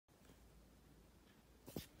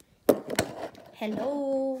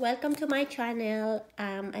Hello, welcome to my channel.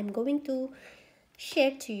 I'm going to share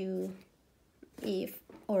to you if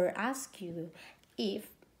or ask you if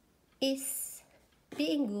is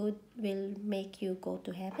being good will make you go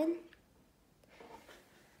to heaven.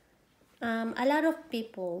 A lot of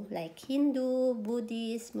people like Hindu,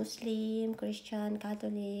 Buddhist, Muslim, Christian,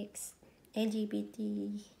 Catholics,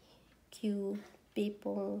 LGBTQ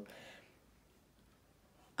people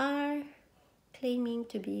are claiming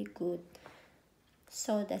to be good.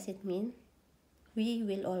 So does it mean we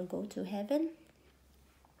will all go to heaven?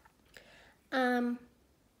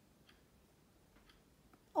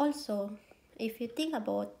 Also, if you think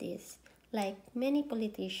about this, like many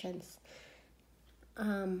politicians,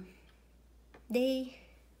 they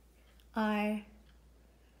are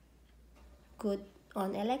good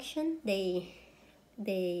on election. They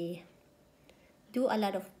do a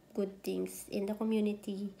lot of good things in the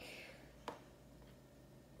community,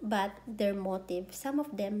 but their motive, some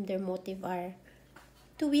of them, their motive are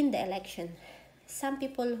to win the election. Some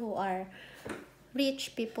people who are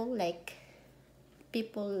rich people, like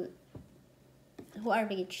people who are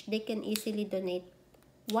rich, they can easily donate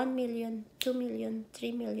 1 million, 2 million,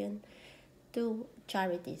 3 million to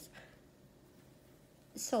charities.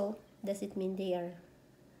 So, does it mean they are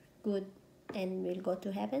good and will go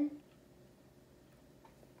to heaven?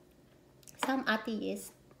 Some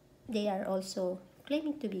atheists, they are also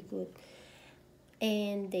claiming to be good,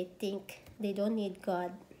 and they think they don't need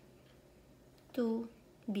God to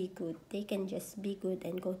be good. They can just be good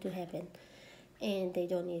and go to heaven, and they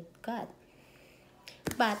don't need God.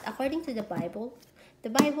 But according to the Bible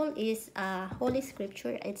is a holy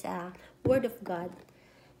scripture. It's a word of God,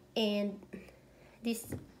 and this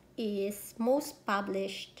is most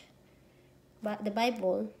published. But the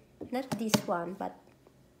Bible, not this one, but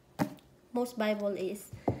most Bible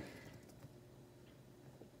is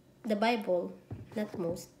the Bible, not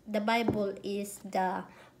most. The Bible is the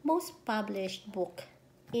most published book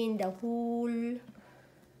in the whole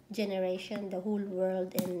generation, the whole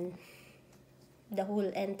world, and the whole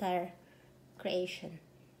entire creation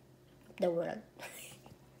of the world.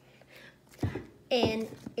 And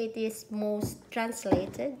it is most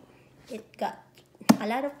translated. It got a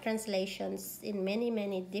lot of translations in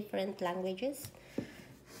many different languages,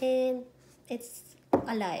 and it's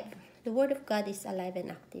alive. The word of God is alive and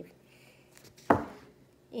active.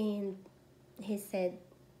 And he said,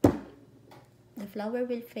 the flower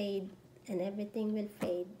will fade and everything will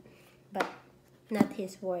fade, but not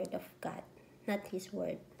his word of God, not his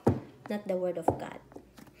word, not the word of God.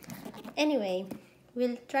 Anyway,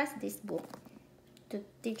 we'll trust this book to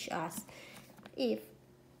teach us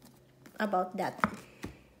about that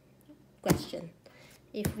question,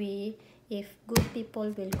 if good people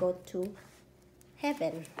will go to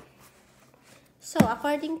heaven. So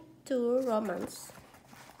according to Romans,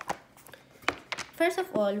 first of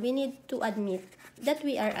all, we need to admit that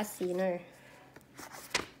we are a sinner.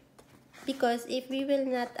 Because if we will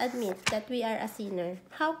not admit that we are a sinner,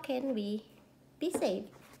 how can we be saved?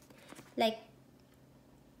 Like,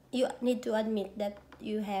 you need to admit that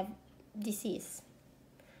you have disease.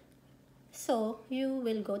 So, you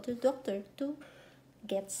will go to doctor to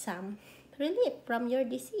get some relief from your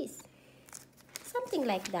disease. Something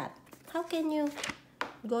like that. How can you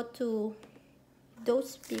go to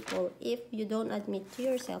those people if you don't admit to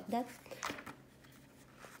yourself that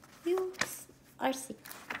you are sick?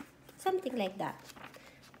 Something like that.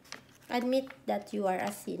 Admit that you are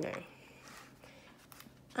a sinner.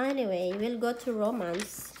 Anyway, we'll go to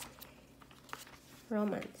Romans,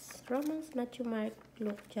 Matthew, Mark,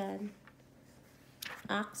 Luke, John,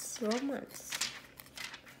 Acts, Romans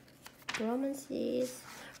is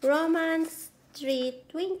Romans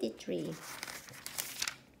 3:23.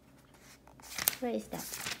 Where is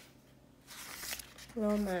that?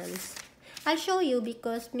 Romans. I'll show you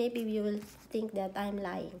because maybe you will think that I'm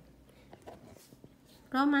lying.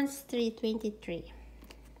 Romans 3:23.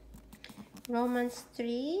 Romans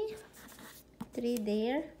 3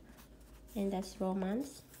 there, and that's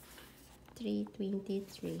Romans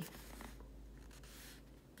 3:23.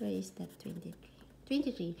 Where is that 23?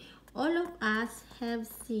 23. All of us have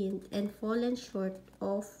sinned and fallen short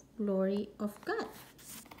of glory of God.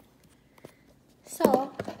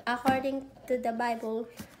 So, according to the Bible,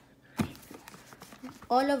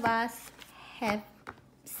 all of us have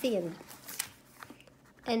sinned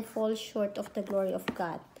and fall short of the glory of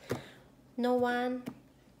God. No one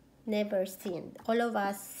never sinned. All of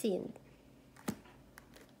us sinned.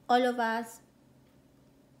 All of us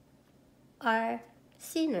are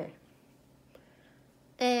sinners.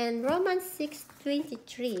 And Romans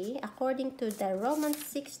 6:23, according to the Romans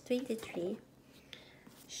 6:23,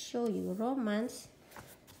 show you Romans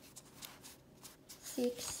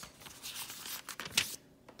 6,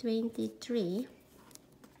 23,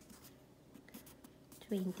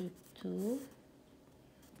 22,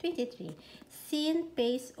 23. Sin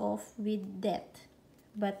pays off with death,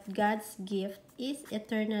 but God's gift is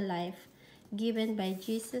eternal life given by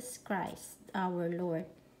Jesus Christ our Lord.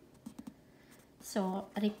 So,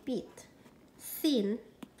 repeat. Sin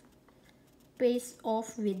pays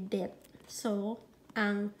off with death. So,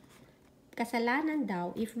 ang kasalanan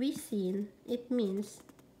daw, if we sin, it means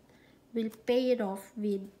we'll pay it off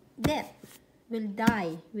with death. We'll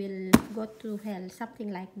die. We'll go to hell.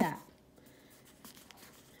 Something like that.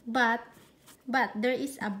 But there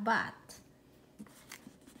is a but.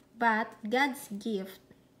 But God's gift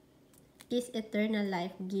is eternal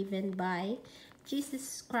life given by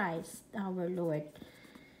Jesus Christ, our Lord.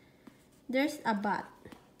 There's a but.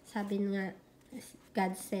 Sabi nga,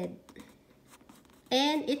 God said.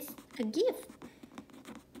 And it's a gift.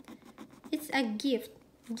 It's a gift.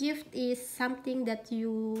 Gift is something that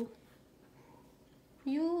you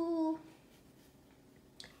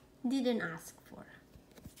didn't ask for.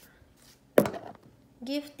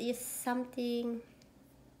 Gift is something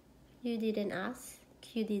you didn't ask,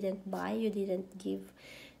 you didn't buy, you didn't give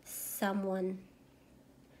someone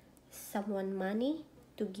money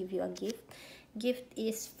to give you a gift. Gift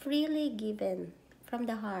is freely given from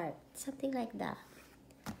the heart, something like that.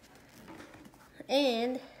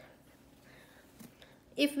 And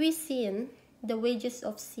if we sin, the wages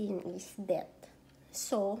of sin is death.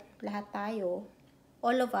 So, lahat tayo,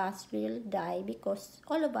 all of us will die because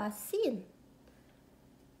all of us sin.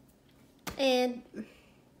 And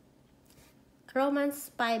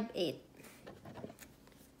Romans 5:8.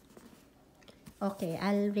 Okay,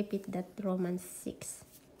 I'll repeat that. Romans 6.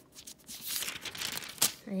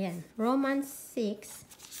 Ayan. Romans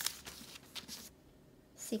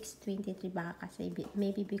 6:23 baka kasi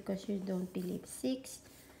maybe because you don't believe.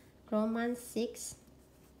 Romans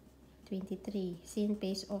 6:23. Sin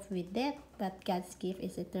pays off with death, but God's gift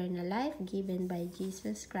is eternal life given by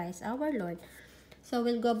Jesus Christ our Lord. So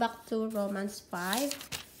we'll go back to Romans 5.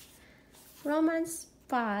 Romans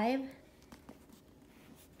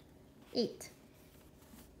 5:8.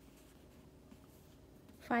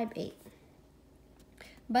 5:8.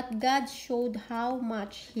 But God showed how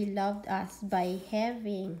much He loved us by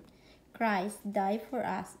having Christ die for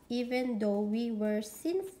us, even though we were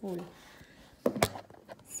sinful.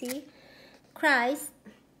 See? Christ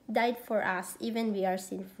died for us, even we are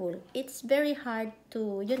sinful. It's very hard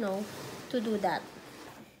to, to do that.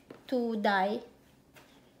 To die.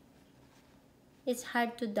 It's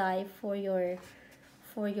hard to die for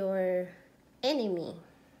your enemy.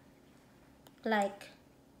 Like,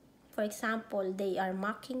 for example, they are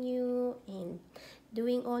mocking you and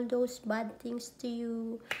doing all those bad things to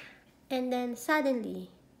you, and then suddenly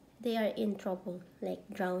they are in trouble, like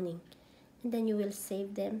drowning, and then you will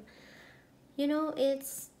save them.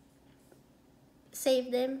 It's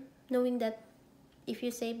save them knowing that if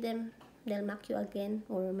you save them, they'll mock you again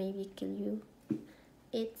or maybe kill you.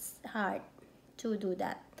 It's hard to do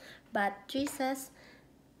that. But Jesus,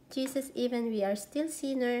 even we are still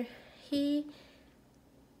sinner, He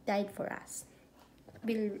died for us.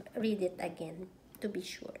 We'll read it again to be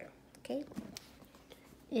sure. Okay?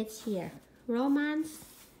 It's here. Romans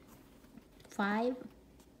 5:8.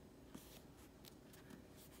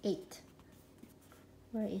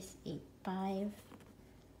 Where is 8? 5,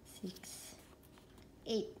 6,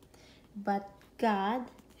 8. But God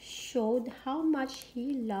showed how much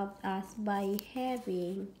He loved us by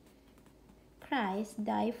having Christ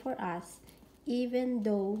die for us, even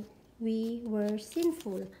though we were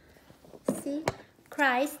sinful. See,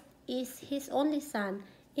 Christ is His only Son.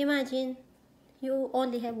 Imagine you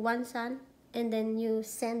only have one son and then you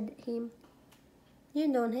send him.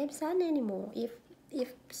 You don't have son anymore. If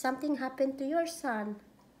something happened to your son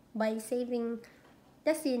by saving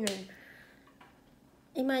the sinner,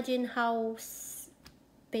 imagine how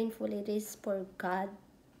painful it is for God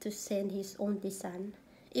to send His only Son.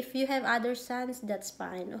 If you have other sons, that's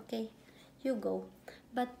fine. Okay, you go.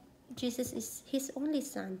 But Jesus is His only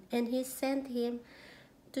Son, and He sent Him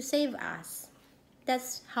to save us.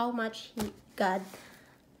 That's how much God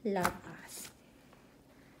loved us.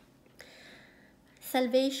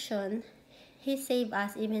 Salvation, He saved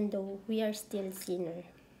us even though we are still sinner.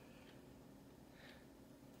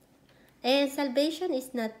 And salvation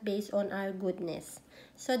is not based on our goodness.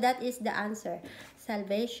 So that is the answer.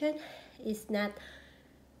 Salvation is not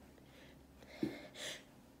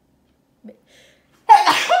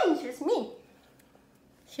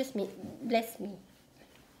Excuse me. Bless me.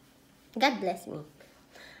 God bless me.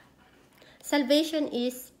 salvation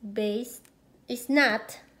is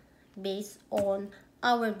not based on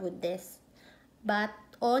our goodness, but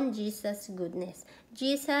on Jesus' goodness.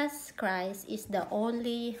 Jesus Christ is the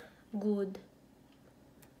only good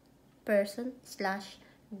person slash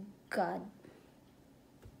God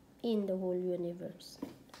in the whole universe,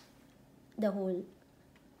 the whole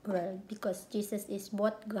world, because Jesus is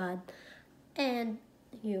both God and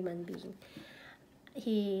human being.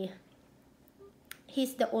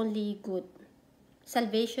 He's the only good.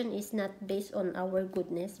 Salvation is not based on our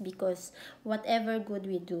goodness, because whatever good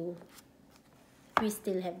we do, we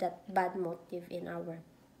still have that bad motive in our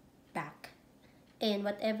back. And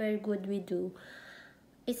whatever good we do,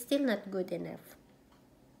 it's still not good enough.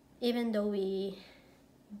 Even though we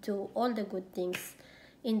do all the good things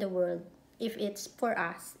in the world, if it's for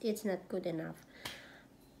us, it's not good enough.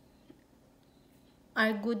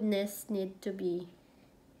 Our goodness need to be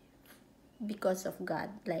because of God,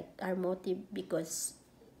 like our motive because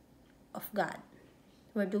of God.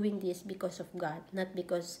 We're doing this because of God, not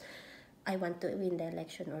because I want to win the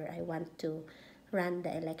election, or I want to run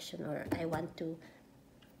the election, or I want to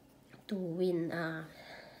win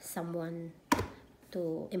someone,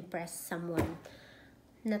 to impress someone.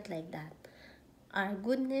 Not like that. Our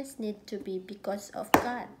goodness need to be because of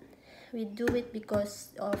God. We do it because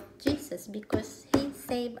of Jesus, because He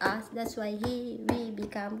saved us. That's why we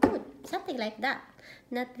become good. Something like that.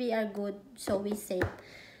 Not we are good, so we save.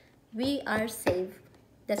 We are saved.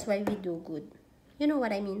 That's why we do good. You know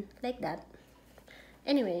what I mean? Like that.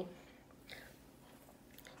 Anyway,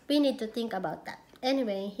 we need to think about that.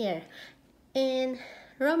 Anyway, here in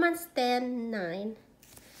Romans 10:9,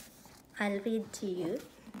 I'll read to you.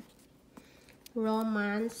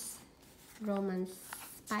 Romans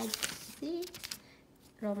 5:6,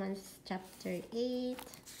 Romans chapter 8,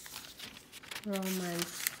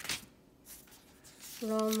 Romans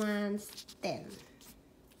 10.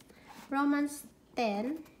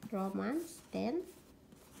 Romans 10,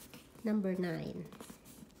 number 9,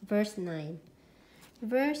 verse 9.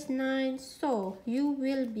 Verse 9, so you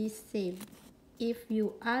will be saved if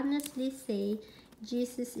you honestly say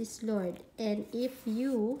Jesus is Lord, and if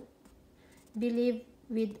you believe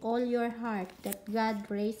with all your heart that God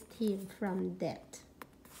raised Him from death.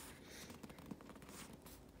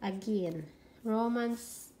 Again,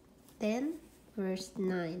 Romans 10, verse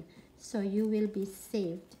 9. So you will be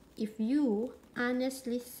saved if you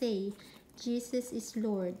honestly say Jesus is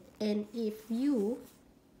Lord, and if you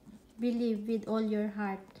believe with all your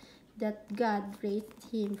heart that God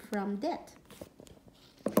raised Him from death.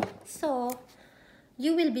 So,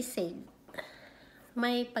 you will be saved.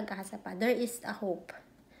 May pag-asa pa. There is a hope.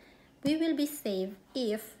 We will be saved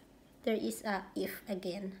if, there is a if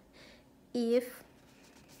again, if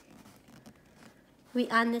we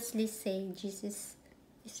honestly say Jesus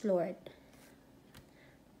is Lord.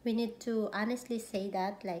 We need to honestly say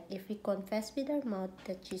that, like if we confess with our mouth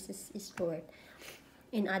that Jesus is Lord.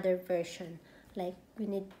 In other version, like we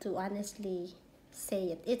need to honestly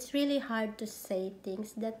say it. It's really hard to say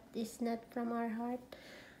things that is not from our heart,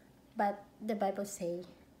 but the Bible say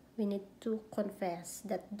we need to confess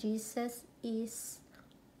that Jesus is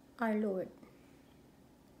our Lord.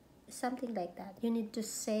 Something like that. You need to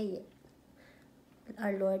say it.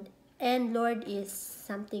 Our Lord. And Lord is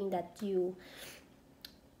something that you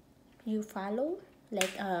follow.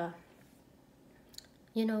 Like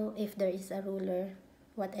you know, if there is a ruler,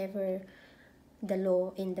 whatever the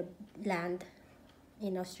law in the land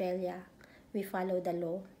in Australia, we follow the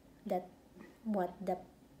law, that what the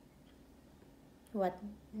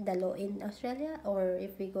law in Australia, or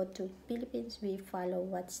if we go to Philippines, we follow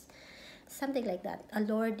what's something like that. A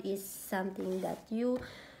Lord is something that you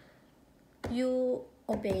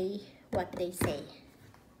obey what they say,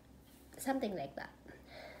 something like that.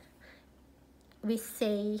 We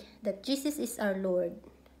say that Jesus is our Lord.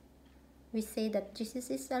 We say that Jesus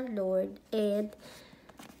is our Lord, and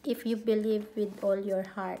if you believe with all your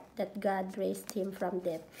heart that God raised Him from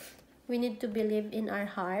death, we need to believe in our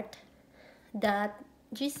heart that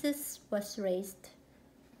Jesus was raised.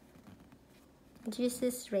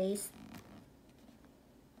 Jesus raised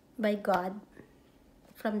by God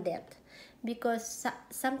from death. Because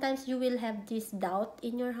sometimes you will have this doubt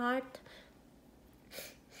in your heart.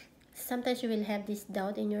 Sometimes you will have this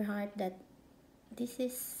doubt in your heart that this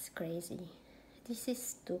is crazy, this is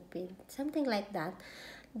stupid, something like that.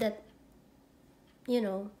 That, you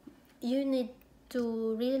know, you need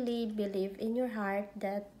to really believe in your heart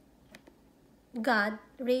that God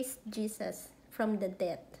raised Jesus from the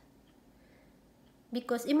dead.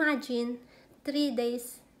 Because imagine 3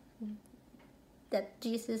 days that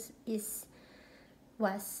Jesus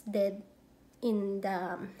was dead in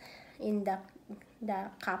in the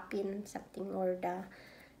coffin something, or the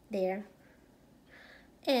there,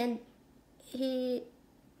 and he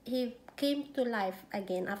came to life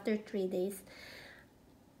again after 3 days.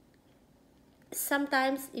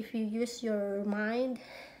 Sometimes if you use your mind,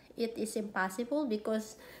 it is impossible,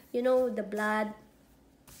 because the blood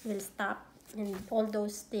will stop and all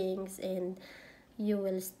those things, and you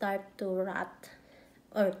will start to rot,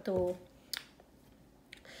 or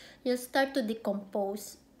you'll start to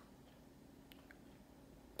decompose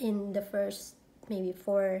in the first maybe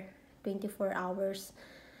 24 hours.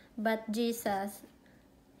 But Jesus,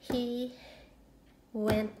 he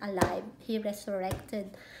went alive, he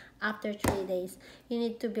resurrected after 3 days. You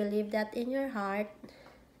need to believe that in your heart,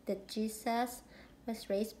 that Jesus was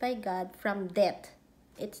raised by God from death.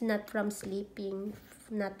 It's not from sleeping,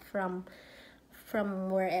 not from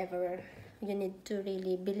wherever. You need to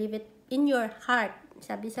really believe it in your heart.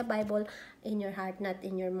 Sabi sa Bible, in your heart, not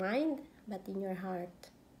in your mind, but in your heart.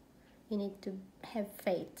 You need to have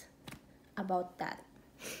faith about that.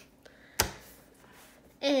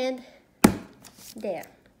 And there,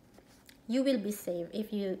 you will be saved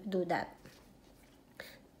if you do that.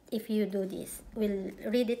 If you do this, we'll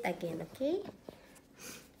read it again, okay?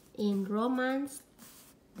 In Romans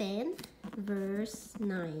 10 verse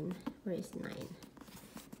 9. Where is 9?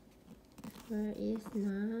 Where is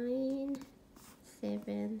 9?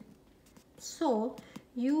 7. So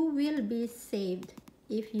you will be saved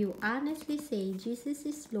if you honestly say Jesus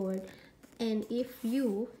is Lord, and if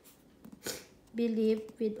you believe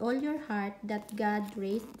with all your heart that God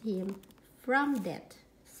raised him from death.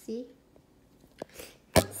 See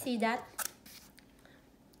that?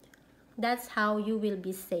 That's how you will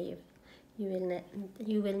be saved.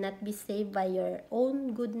 You will not be saved by your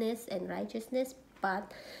own goodness and righteousness,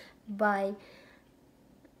 but by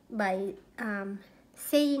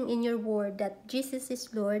saying in your word that Jesus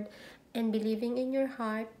is Lord, and believing in your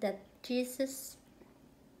heart that Jesus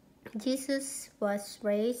was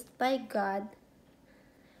raised by God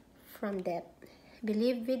from death.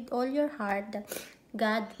 Believe with all your heart that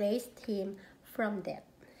God raised him from death.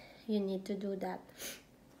 You need to do that,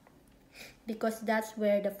 because that's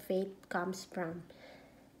where the faith comes from,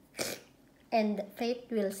 and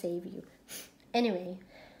faith will save you anyway.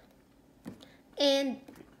 And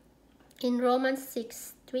in Romans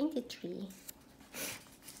 6:23,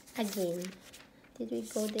 again, did we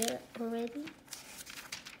go there already?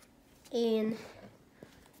 In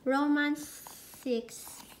Romans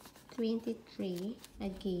 6:23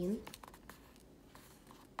 again,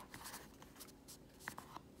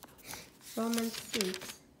 Romans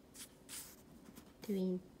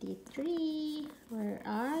 6:23, where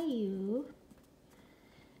are you?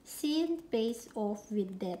 Sin pays off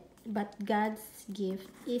with death, but God's gift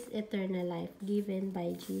is eternal life given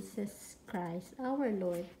by Jesus Christ our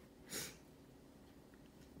Lord.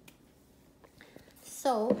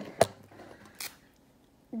 So,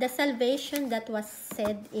 the salvation that was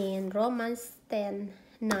said in Romans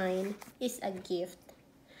 10:9 is a gift.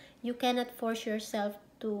 You cannot force yourself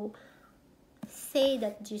to say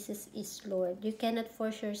that Jesus is Lord. You cannot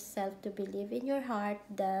force yourself to believe in your heart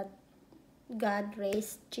that God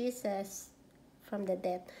raised Jesus from the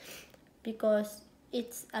dead, because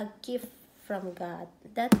it's a gift from God.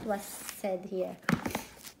 That was said here.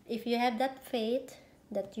 If you have that faith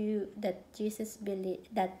that Jesus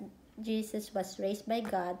was raised by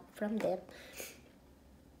God from death,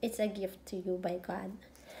 it's a gift to you by God.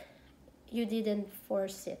 You didn't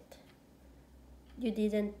force it. You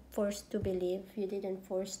didn't force to believe. You didn't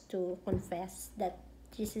force to confess that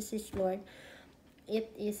Jesus is Lord.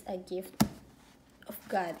 It is a gift of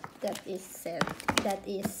God that is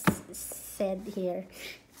said here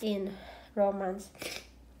in Romans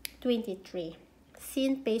 23.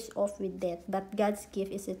 Sin pays off with death, but God's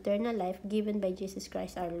gift is eternal life given by Jesus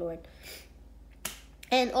Christ our Lord.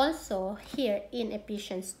 And also here in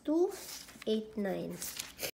Ephesians 2:8-9.